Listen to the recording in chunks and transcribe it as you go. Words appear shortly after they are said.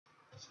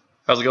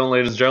How's it going,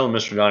 ladies and gentlemen?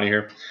 Mr. Donnie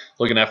here,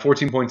 looking at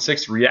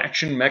 14.6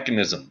 reaction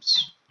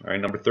mechanisms. All right,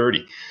 number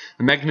 30.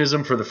 The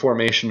mechanism for the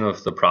formation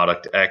of the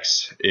product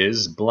X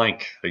is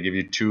blank. They give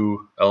you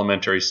two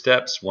elementary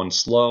steps, one's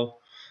slow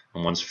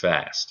and one's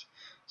fast.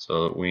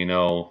 So we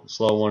know the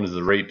slow one is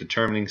the rate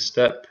determining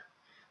step.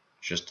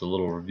 Just a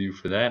little review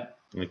for that.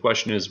 And the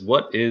question is,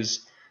 what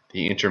is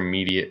the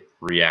intermediate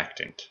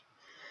reactant?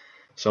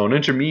 So an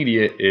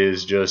intermediate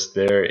is just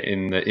there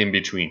in the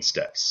in-between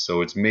steps.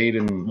 So it's made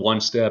in one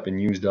step and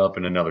used up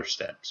in another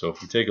step. So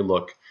if we take a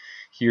look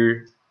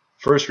here,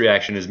 first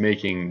reaction is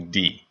making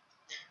D.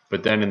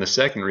 But then in the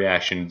second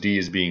reaction, D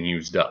is being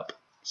used up.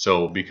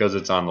 So because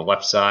it's on the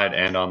left side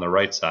and on the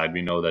right side,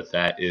 we know that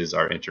that is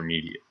our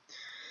intermediate.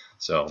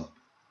 So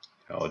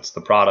it's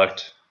the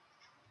product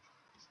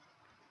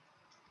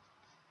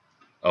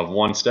of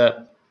one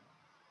step,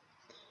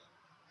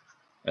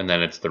 and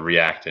then it's the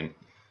reactant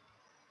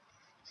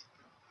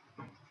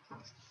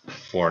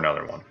for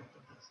another one.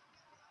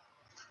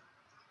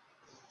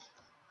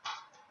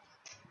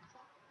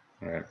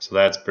 All right, so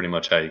that's pretty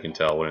much how you can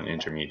tell what an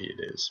intermediate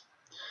is.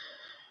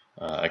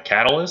 A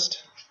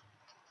catalyst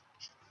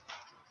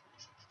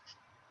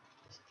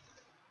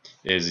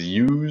is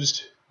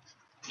used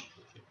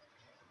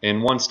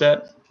in one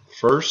step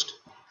first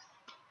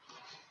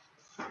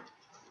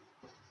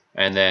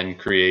and then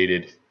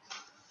created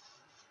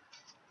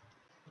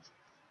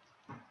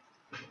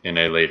in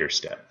a later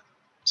step.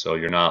 So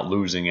you're not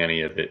losing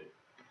any of it.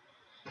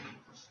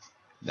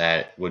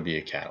 That would be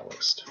a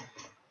catalyst.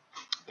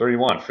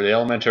 31. For the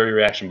elementary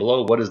reaction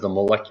below, what is the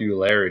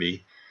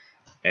molecularity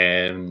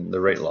and the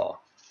rate law?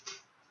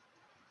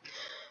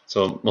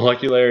 So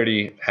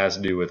molecularity has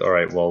to do with, all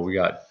right, well, we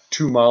got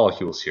two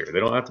molecules here. They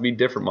don't have to be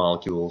different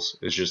molecules.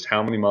 It's just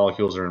how many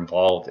molecules are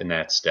involved in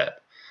that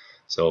step.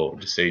 So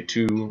to say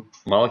two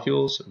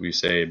molecules, we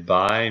say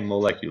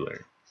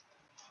bimolecular.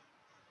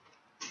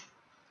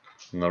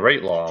 And the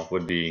rate law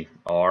would be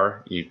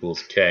R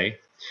equals K.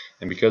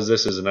 And because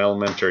this is an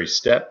elementary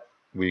step,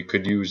 we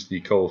could use the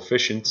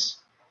coefficients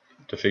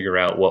to figure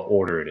out what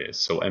order it is.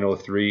 So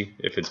NO3,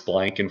 if it's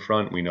blank in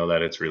front, we know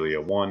that it's really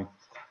a 1.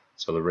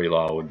 So the rate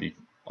law would be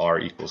R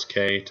equals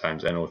K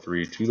times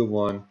NO3 to the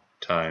 1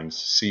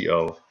 times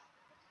CO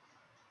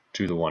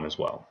to the 1 as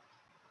well.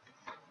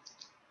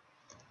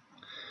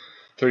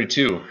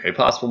 32. A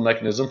possible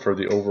mechanism for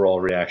the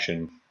overall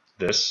reaction.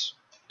 This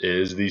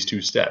is these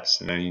two steps.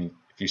 And then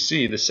if you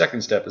see, the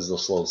second step is the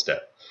slow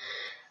step.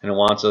 And it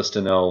wants us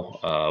to know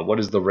what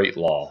is the rate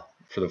law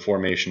for the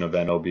formation of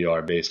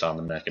NOBR based on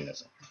the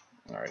mechanism.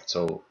 All right,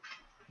 so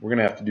we're going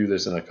to have to do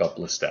this in a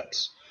couple of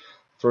steps.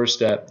 First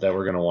step that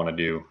we're going to want to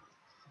do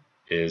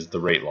is the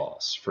rate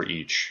laws for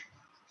each.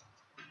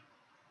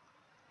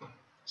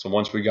 So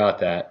once we got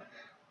that,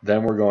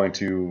 then we're going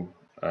to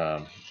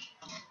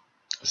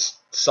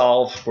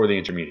solve for the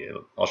intermediate.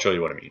 I'll show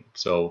you what I mean.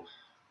 So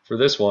for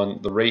this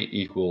one, the rate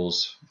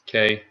equals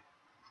K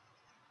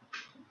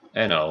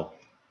NO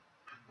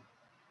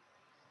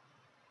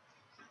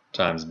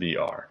times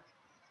BR.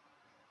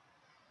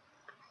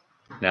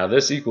 Now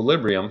this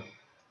equilibrium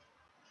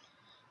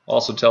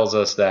also tells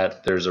us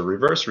that there's a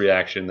reverse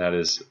reaction that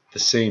is the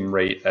same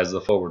rate as the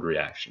forward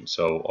reaction.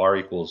 So R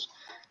equals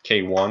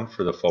K1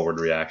 for the forward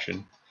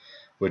reaction,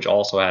 which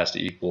also has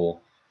to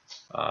equal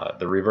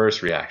the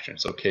reverse reaction.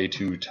 So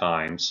K2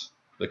 times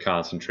the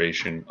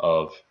concentration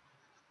of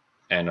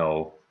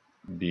NOBR2.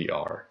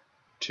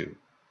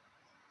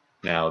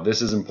 Now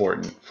this is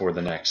important for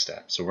the next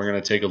step. So we're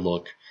going to take a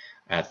look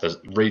at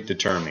the rate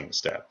determining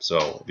step.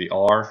 So the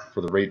R for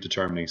the rate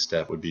determining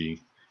step would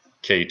be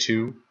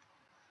K2.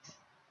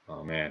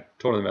 Oh man,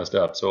 totally messed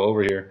up. So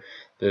over here,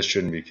 this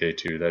shouldn't be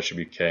K2. That should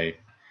be K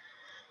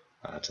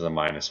to the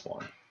minus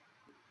 1.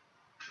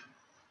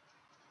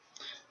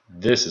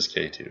 This is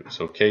K2.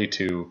 So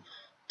K2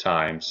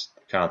 times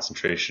the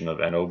concentration of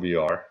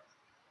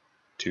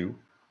NOBR2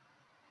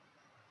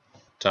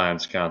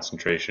 times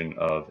concentration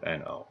of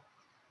NO.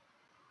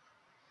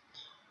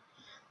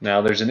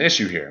 Now there's an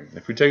issue here.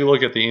 If we take a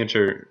look at the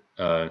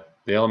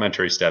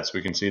elementary steps,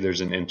 we can see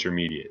there's an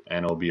intermediate,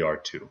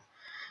 NOBR2.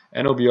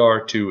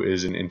 NOBR2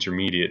 is an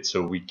intermediate,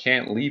 so we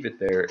can't leave it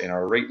there in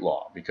our rate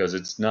law because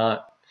it's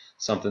not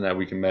something that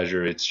we can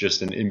measure. It's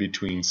just an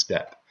in-between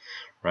step,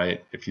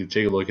 right? If you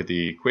take a look at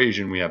the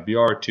equation, we have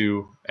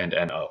BR2 and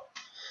NO.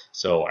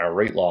 So our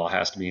rate law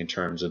has to be in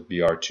terms of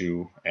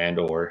BR2 and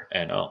or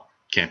NO.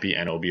 Can't be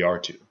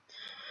NOBR2.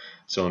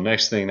 So the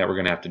next thing that we're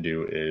going to have to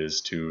do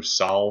is to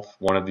solve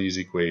one of these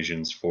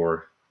equations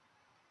for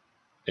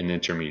an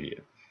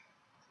intermediate.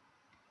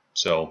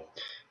 So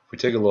if we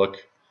take a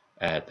look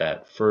at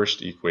that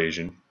first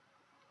equation,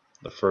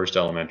 the first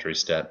elementary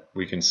step,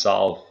 we can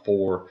solve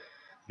for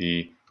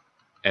the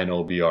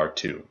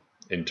NOBR2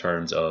 in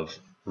terms of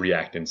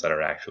reactants that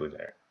are actually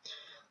there.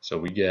 So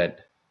we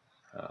get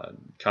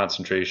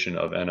concentration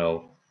of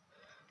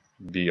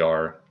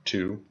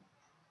NOBR2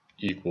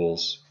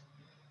 equals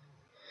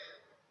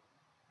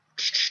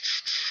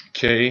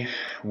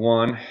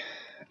K1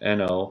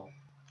 NO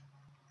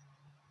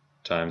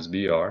times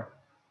BR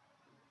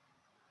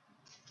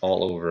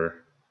all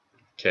over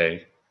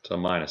K to the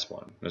minus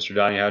 1. Mr.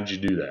 Donnie, how did you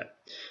do that?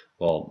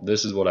 Well,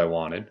 this is what I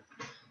wanted.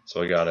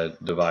 So I got to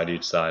divide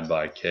each side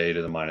by K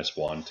to the minus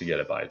 1 to get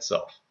it by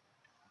itself.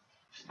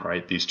 All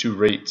right, these two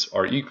rates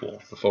are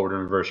equal. The forward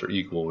and reverse are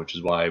equal, which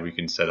is why we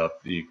can set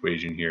up the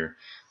equation here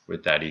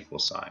with that equal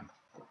sign.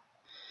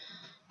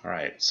 All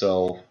right,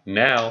 so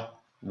now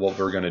what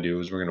we're going to do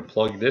is we're going to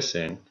plug this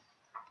in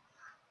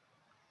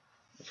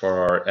for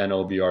our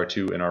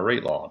NOBR2 in our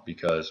rate law,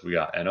 because we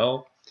got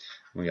NO,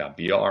 we got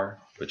BR,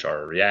 which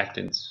are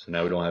reactants, so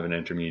now we don't have an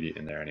intermediate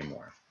in there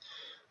anymore.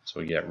 So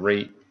we get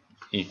rate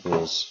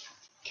equals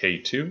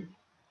K2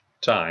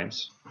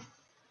 times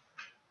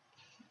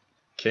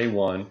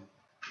K1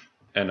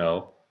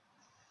 NO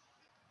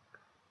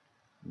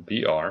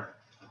BR.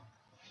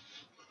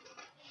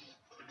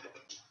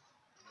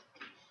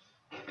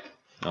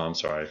 Oh, I'm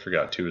sorry, I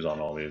forgot 2 is on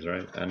all these,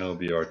 right?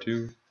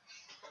 NOBR2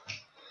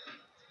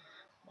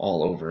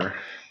 all over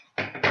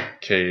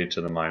K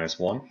to the minus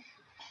 1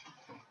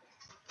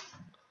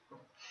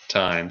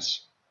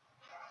 times,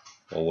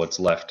 well, what's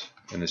left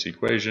in this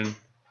equation,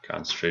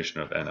 concentration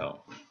of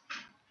NO.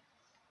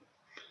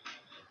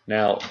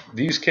 Now,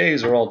 these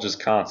K's are all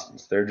just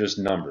constants. They're just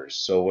numbers.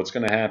 So what's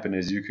going to happen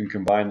is you can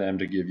combine them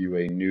to give you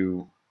a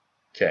new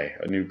K,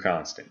 a new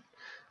constant.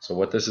 So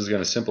what this is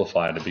going to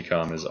simplify to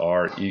become is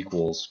R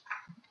equals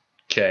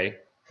K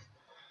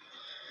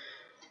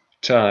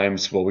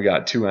times, well, we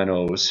got 2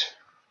 NOs,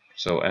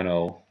 so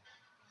NO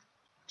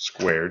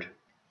squared,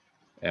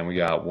 and we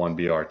got 1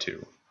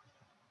 BR2.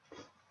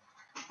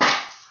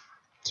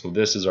 So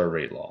this is our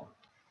rate law.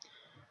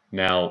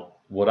 Now,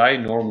 what I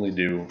normally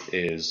do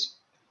is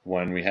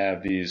when we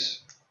have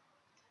these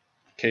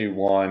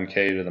K1,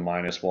 K to the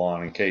minus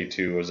 1, and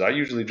K2, is I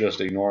usually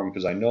just ignore them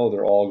because I know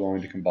they're all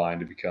going to combine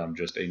to become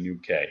just a new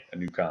K, a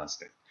new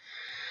constant.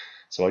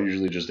 So I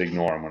usually just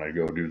ignore them when I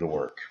go do the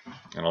work.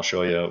 And I'll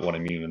show you what I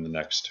mean in the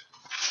next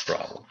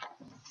problem.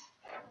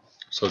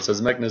 So it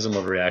says mechanism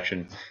of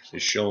reaction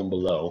is shown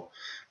below.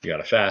 We got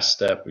a fast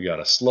step, we got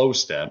a slow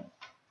step,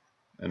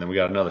 and then we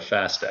got another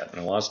fast step.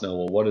 And I want to know,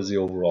 well, what is the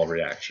overall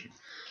reaction?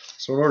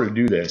 So in order to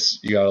do this,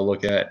 you got to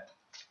look at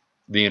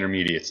the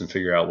intermediates and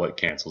figure out what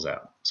cancels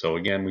out. So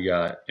again, we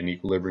got an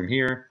equilibrium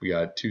here. We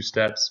got 2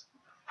 steps.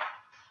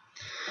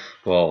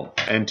 Well,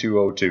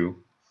 N2O2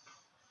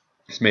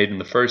 is made in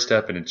the first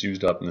step and it's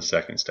used up in the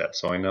second step.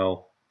 So I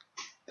know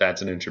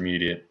that's an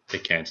intermediate.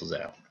 It cancels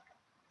out.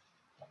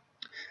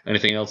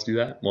 Anything else do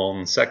that? Well,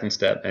 in the second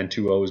step,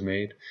 N2O is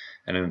made,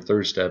 and in the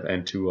third step,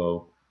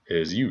 N2O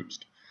is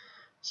used.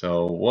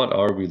 So what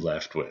are we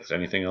left with?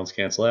 Anything else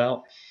cancel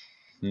out?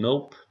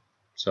 Nope.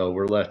 So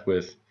we're left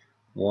with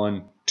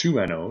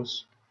 2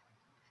 NOs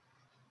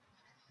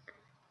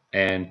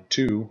and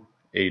 2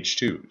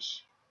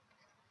 H2s,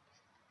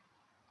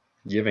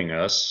 giving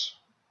us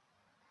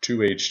 2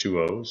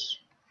 H2Os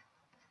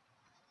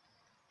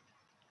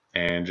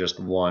and just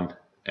 1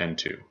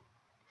 N2.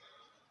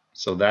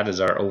 So that is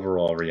our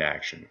overall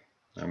reaction.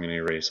 I'm going to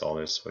erase all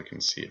this so I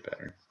can see it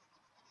better.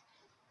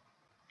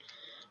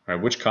 All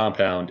right, which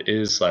compound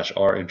is /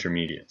 are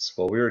intermediates?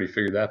 Well, we already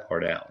figured that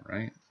part out,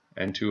 right?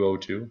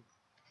 N2O2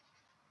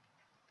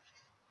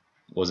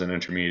 was an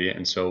intermediate,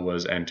 and so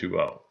was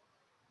N2O.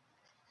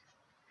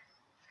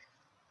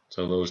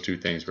 So those two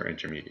things were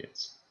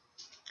intermediates.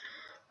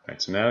 All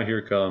right, so now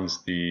here comes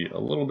a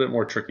little bit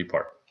more tricky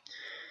part.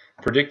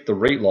 Predict the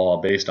rate law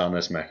based on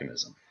this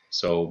mechanism.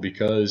 So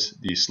because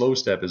the slow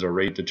step is a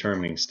rate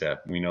determining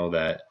step, we know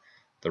that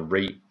the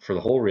rate for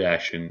the whole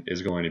reaction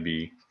is going to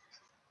be,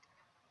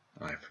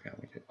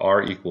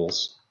 R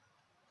equals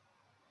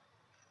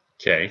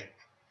K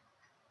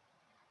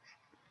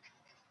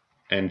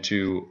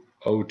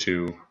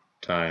N2O2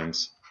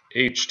 times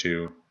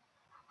H2.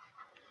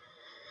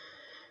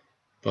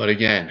 But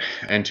again,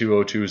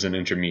 N2O2 is an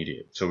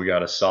intermediate, so we got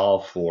to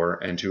solve for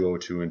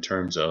N2O2 in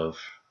terms of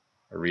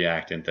a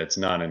reactant that's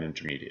not an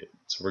intermediate.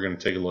 So we're going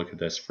to take a look at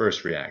this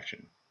first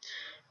reaction.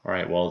 All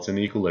right, well, it's in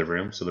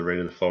equilibrium, so the rate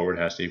of the forward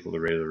has to equal the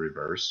rate of the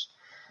reverse.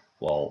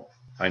 Well,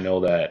 I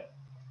know that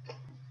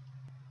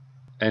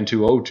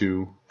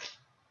N2O2,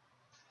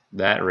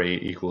 that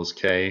rate equals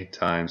K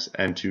times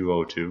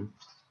N2O2,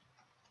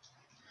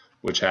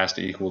 which has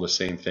to equal the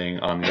same thing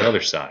on the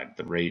other side,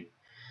 the rate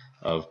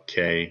of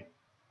K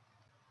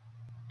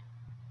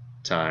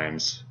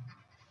times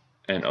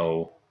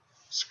NO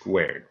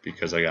squared,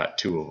 because I got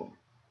 2 of them.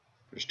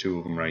 There's 2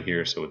 of them right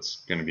here, so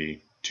it's going to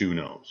be 2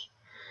 No's.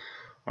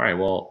 All right,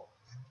 well,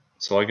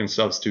 so I can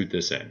substitute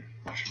this in,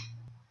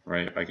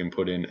 right? I can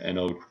put in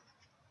NO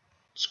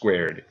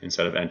squared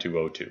instead of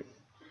N2O2.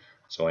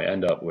 So I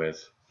end up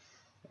with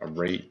a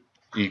rate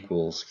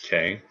equals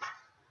K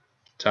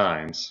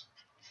times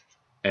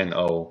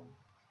NO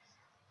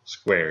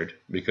squared,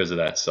 because of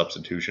that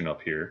substitution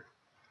up here,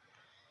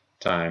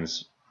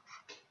 times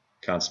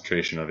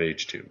concentration of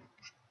H2.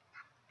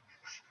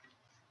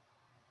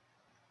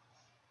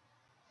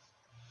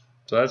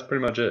 So that's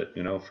pretty much it.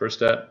 First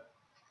step,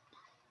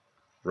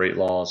 rate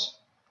laws.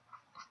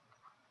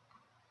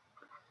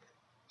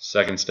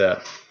 Second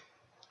step,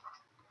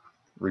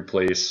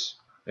 replace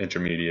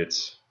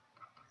intermediates.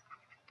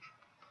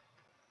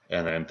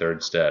 And then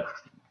third step,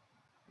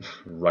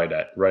 write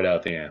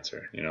out the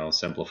answer.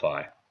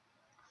 Simplify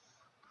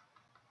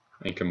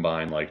and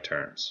combine like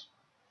terms.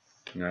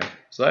 All right,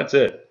 so that's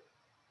it.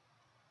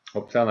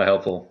 Hope you found that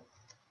helpful.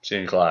 See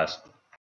you in class.